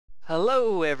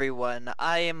Hello everyone,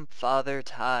 I am Father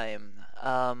Time.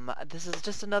 This is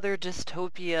just another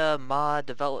Dystopia mod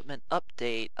development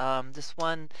update. This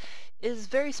one is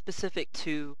very specific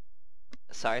to,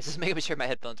 sorry, just making sure my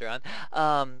headphones are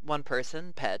on. One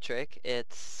person, Patrick.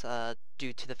 It's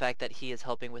due to the fact that he is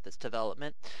helping with its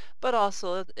development, but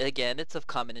also, again, it's of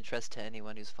common interest to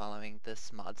anyone who's following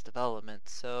this mod's development.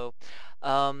 So,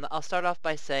 I'll start off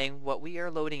by saying what we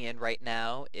are loading in right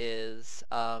now is,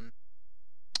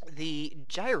 the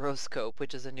gyroscope,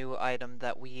 which is a new item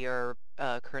that we are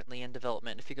currently in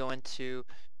development. If you go into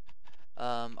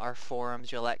our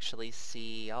forums, you'll actually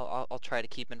see. I'll try to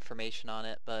keep information on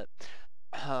it, but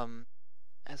um,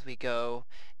 as we go.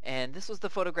 And this was the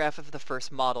photograph of the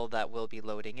first model that we'll be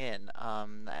loading in.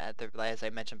 As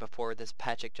I mentioned before, this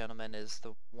Patrick gentleman is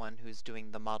the one who's doing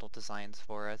the model designs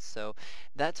for us. So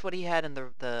that's what he had in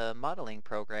the modeling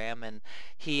program, and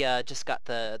he just got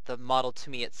the model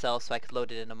to me itself so I could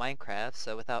load it into Minecraft.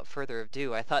 So without further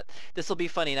ado, I thought this will be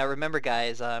funny. Now remember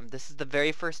guys, this is the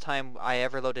very first time I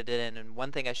ever loaded it in, and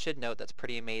one thing I should note that's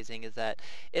pretty amazing is that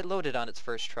it loaded on its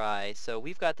first try. So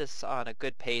we've got this on a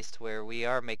good pace to where we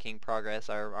are making progress.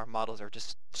 Our models are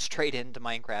just straight into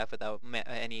Minecraft without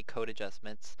any code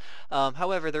adjustments.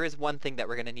 However, there is one thing that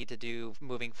we're going to need to do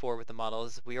moving forward with the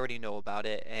models. We already know about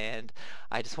it, and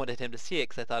I just wanted him to see it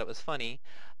because I thought it was funny.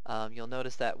 You'll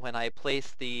notice that when I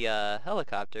place the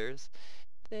helicopters,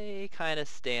 they kind of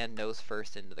stand nose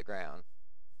first into the ground.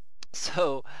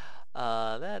 So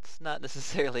that's not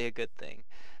necessarily a good thing.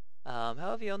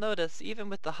 However, you'll notice even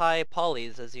with the high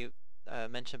polys, as you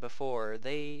mentioned before,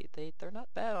 they're not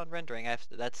bad on rendering.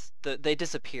 They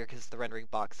disappear because the rendering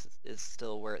box is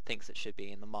still where it thinks it should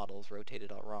be, and the model's rotated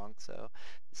all wrong. So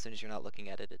as soon as you're not looking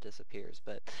at it, it disappears.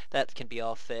 But that can be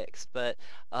all fixed. But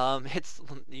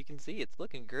you can see it's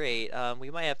looking great.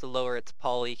 We might have to lower its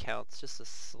poly counts just a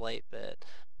slight bit.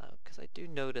 Because I do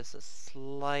notice a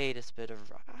slightest bit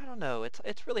of, I don't know,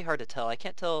 it's really hard to tell. I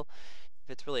can't tell if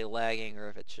it's really lagging or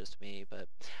if it's just me, but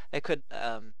it could,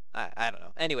 I don't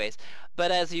know. Anyways,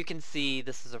 but as you can see,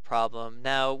 this is a problem.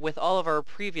 Now, with all of our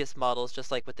previous models,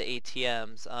 just like with the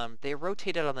ATMs, they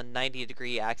rotated on the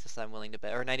 90-degree axis I'm willing to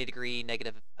bet, or 90-degree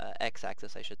negative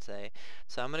x-axis, I should say.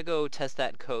 So I'm going to go test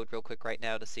that in code real quick right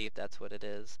now to see if that's what it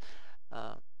is.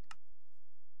 So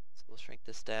we'll shrink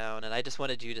this down, and I just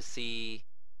wanted you to see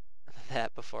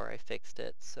that before I fixed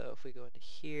it. So if we go into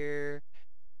here,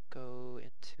 go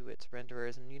into its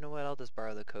renderers, and you know what, I'll just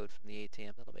borrow the code from the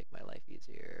ATM. That'll make my life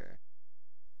easier.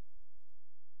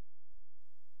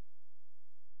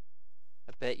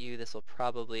 I bet you this will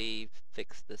probably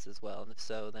fix this as well, and if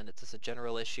so, then it's just a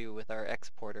general issue with our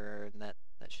exporter, and that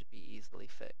should be easily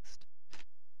fixed.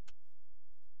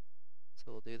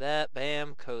 So we'll do that.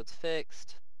 Bam, code's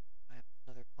fixed. I have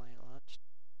another client launched.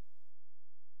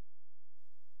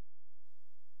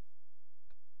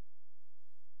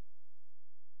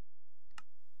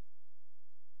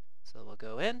 So we'll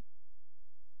go in,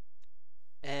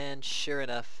 and sure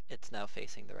enough, it's now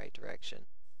facing the right direction.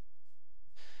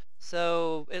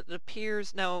 So it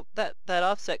appears now that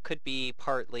offset could be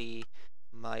partly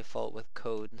my fault with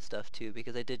code and stuff too,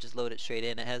 because I did just load it straight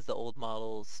in. It has the old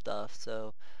model stuff,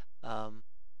 so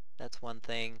that's one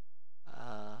thing.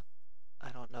 I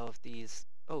don't know if these,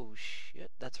 oh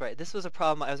shit, that's right. This was a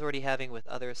problem I was already having with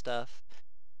other stuff.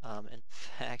 In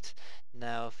fact,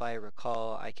 now if I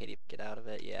recall, I can't even get out of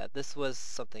it. Yeah, this was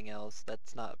something else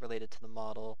that's not related to the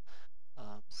model.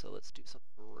 So let's do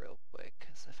something real quick,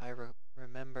 because if I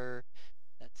remember,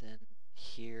 that's in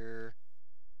here.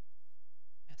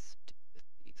 Has to do with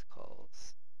these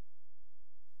calls.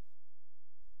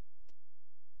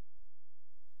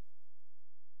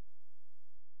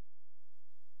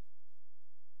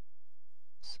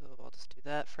 So I'll just do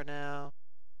that for now.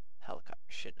 Helicopter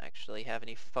shouldn't actually have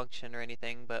any function or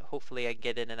anything, but hopefully I can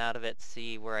get in and out of it,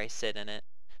 see where I sit in it.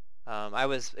 I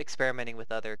was experimenting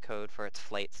with other code for its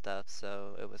flight stuff,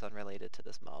 so it was unrelated to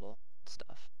this model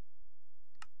stuff.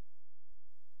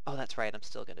 Oh, that's right, I'm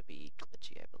still going to be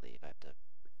glitchy, I believe. I have to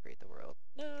recreate the world.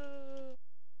 No!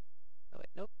 Oh wait,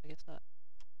 nope, I guess not.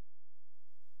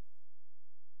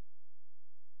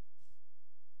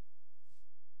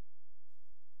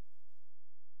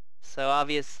 So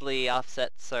obviously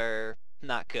offsets are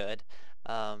not good.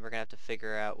 We're gonna have to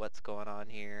figure out what's going on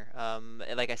here.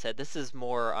 Like I said, this is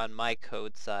more on my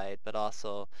code side, but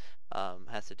also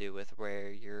has to do with where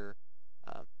your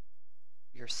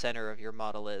center of your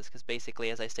model is. Because basically,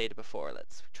 as I stated before,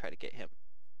 let's try to get him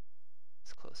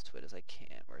as close to it as I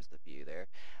can. Where's the view there?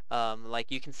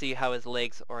 Like you can see how his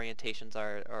legs orientations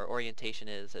are, or orientation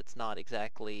is. It's not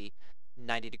exactly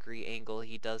 90-degree angle.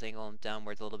 He does angle him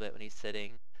downwards a little bit when he's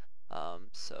sitting.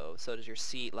 So does your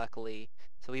seat, luckily.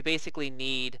 So we basically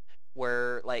need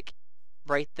where, like,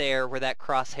 right there where that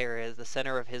crosshair is, the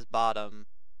center of his bottom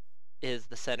is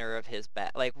the center of his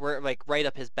back. Like, we're like right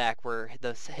up his back where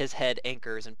his head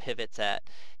anchors and pivots at,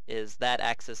 is that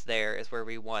axis there is where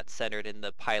we want centered in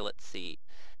the pilot seat.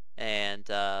 And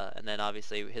then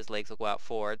obviously his legs will go out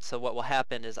forward. So what will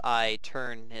happen is I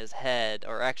turn his head,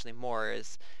 or actually more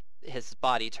is his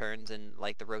body turns, and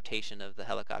like the rotation of the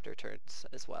helicopter turns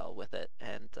as well with it,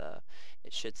 and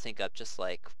it should sync up just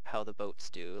like how the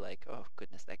boats do. Like, oh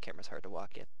goodness, that camera's hard to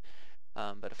walk in.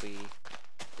 But if we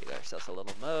dig ourselves a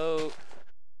little moat,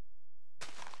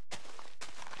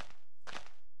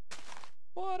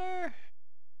 water.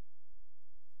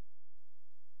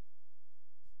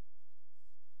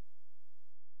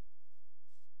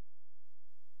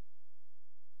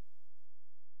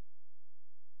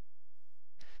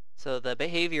 So the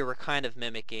behavior we're kind of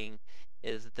mimicking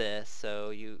is this.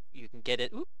 So you can get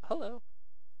it. Oop, hello.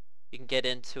 You can get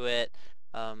into it.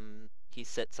 He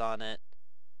sits on it.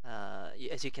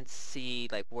 As you can see,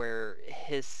 like where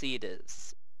his seat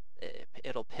is,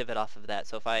 it'll pivot off of that.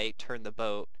 So if I turn the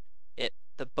boat,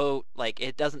 like,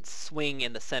 it doesn't swing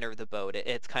in the center of the boat.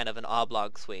 It's kind of an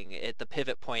oblong swing. The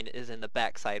pivot point is in the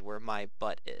backside where my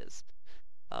butt is.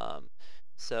 Um,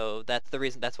 so that's the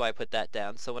reason. That's why I put that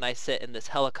down. So when I sit in this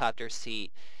helicopter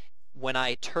seat, when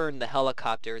I turn the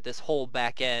helicopter, this whole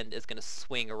back end is going to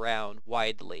swing around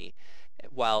widely,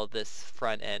 while this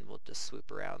front end will just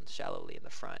swoop around shallowly in the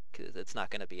front, because it's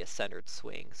not going to be a centered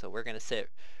swing. So we're going to sit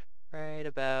right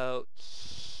about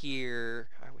here.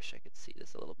 I wish I could see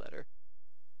this a little better.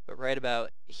 But right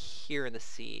about here in the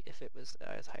seat, if it was,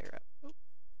 I was higher up. Oh,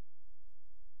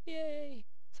 yay!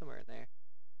 Somewhere in there.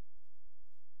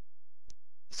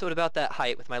 So at about that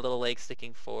height with my little legs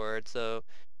sticking forward. So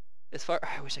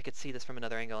I wish I could see this from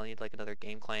another angle. I need like another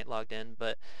game client logged in,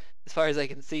 but as far as I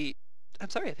can see, I'm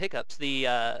sorry, I have hiccups.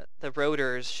 The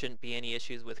rotors shouldn't be any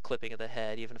issues with clipping of the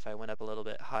head, even if I went up a little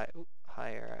bit higher.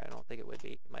 I don't think it would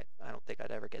be. I don't think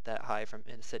I'd ever get that high from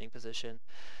in a sitting position.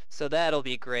 So that'll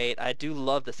be great. I do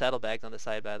love the saddlebags on the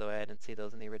side, by the way. I didn't see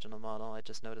those in the original model. I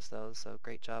just noticed those, so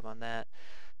great job on that.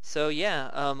 So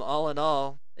yeah, all in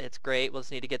all, it's great. We'll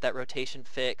just need to get that rotation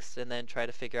fixed and then try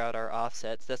to figure out our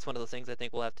offsets. That's one of those things I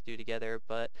think we'll have to do together.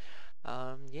 But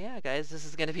yeah, guys, this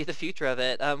is going to be the future of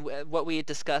it. What we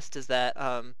discussed is that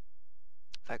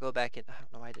if I go back in, I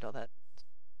don't know why I did all that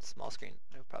small screen.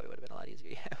 It probably would have been a lot easier.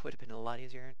 Yeah, it would have been a lot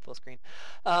easier in full screen.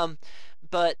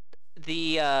 But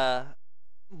the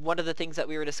one of the things that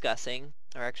we were discussing,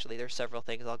 or actually there's several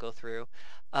things I'll go through.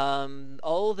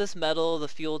 All of this metal, the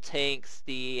fuel tanks,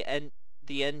 the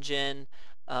engine,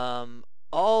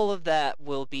 all of that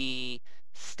will be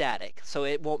static. So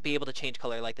it won't be able to change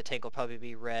color. Like the tank will probably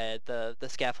be red, the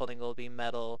scaffolding will be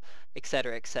metal,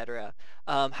 etc., etc.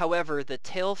 However,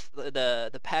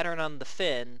 the pattern on the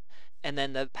fin and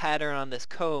then the pattern on this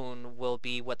cone will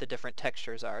be what the different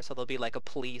textures are. So there'll be like a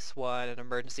police one, an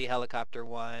emergency helicopter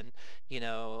one,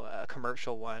 a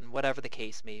commercial one, whatever the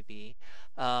case may be.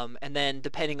 And then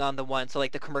depending on the one, so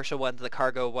like the commercial ones, the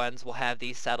cargo ones will have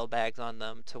these saddlebags on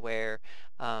them to where,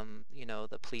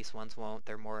 the police ones won't.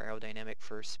 They're more aerodynamic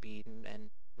for speed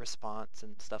and response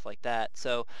and stuff like that.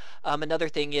 So another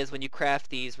thing is when you craft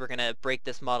these, we're going to break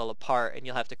this model apart and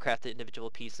you'll have to craft the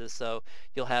individual pieces. So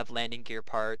you'll have landing gear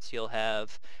parts, you'll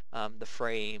have the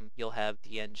frame, you'll have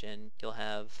the engine, you'll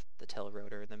have the tail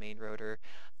rotor, the main rotor,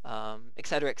 et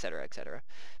cetera, et cetera, et cetera.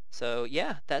 So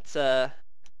yeah, that's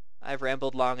I've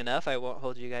rambled long enough. I won't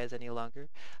hold you guys any longer.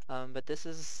 But this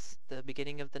is the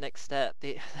beginning of the next step.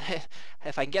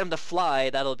 If I can get them to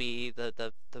fly, that'll be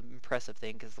the impressive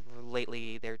thing, because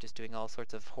lately they're just doing all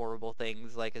sorts of horrible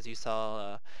things, like as you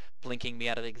saw, blinking me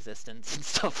out of existence and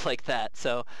stuff like that.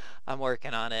 So I'm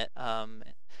working on it.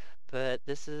 But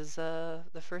this is the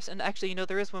first. And actually,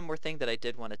 there is one more thing that I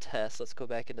did want to test. Let's go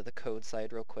back into the code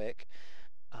side real quick.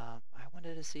 I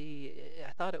wanted to see,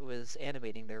 I thought it was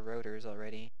animating their rotors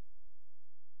already.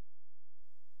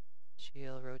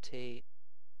 GL rotate.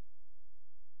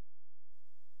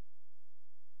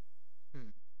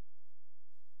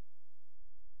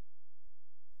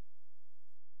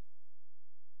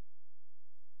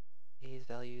 These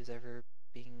values ever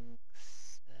being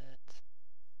set.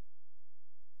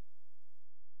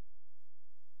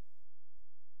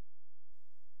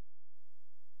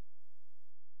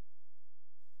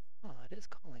 Oh, it is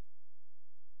calling.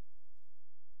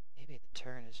 Maybe the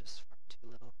turn is just far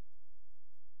too little.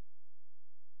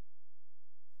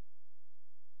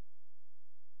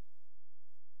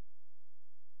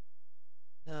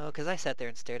 No, because I sat there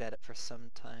and stared at it for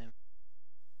some time.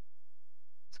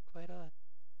 It's quite odd.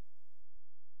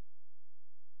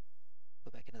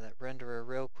 go back into that renderer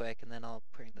real quick, and then I'll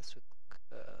bring this to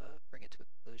bring it to a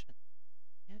conclusion.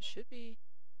 Yeah, it should be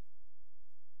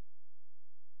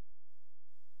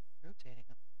rotating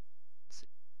them. Let's see.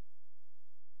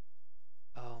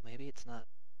 Oh, maybe it's not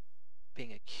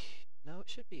being no, it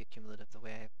should be accumulative the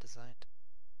way I have designed.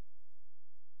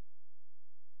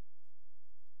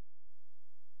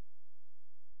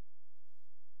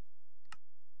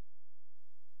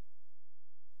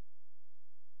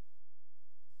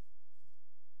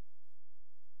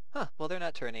 Huh, well they're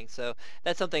not turning, so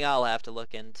that's something I'll have to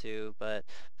look into, but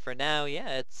for now,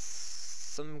 yeah, it's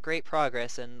some great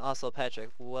progress, and also Patrick,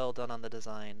 well done on the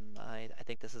design. I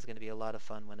think this is going to be a lot of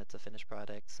fun when it's a finished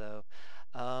product, so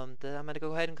then I'm going to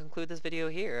go ahead and conclude this video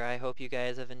here. I hope you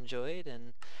guys have enjoyed,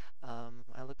 and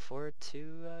I look forward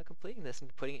to completing this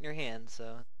and putting it in your hands,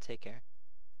 so take care.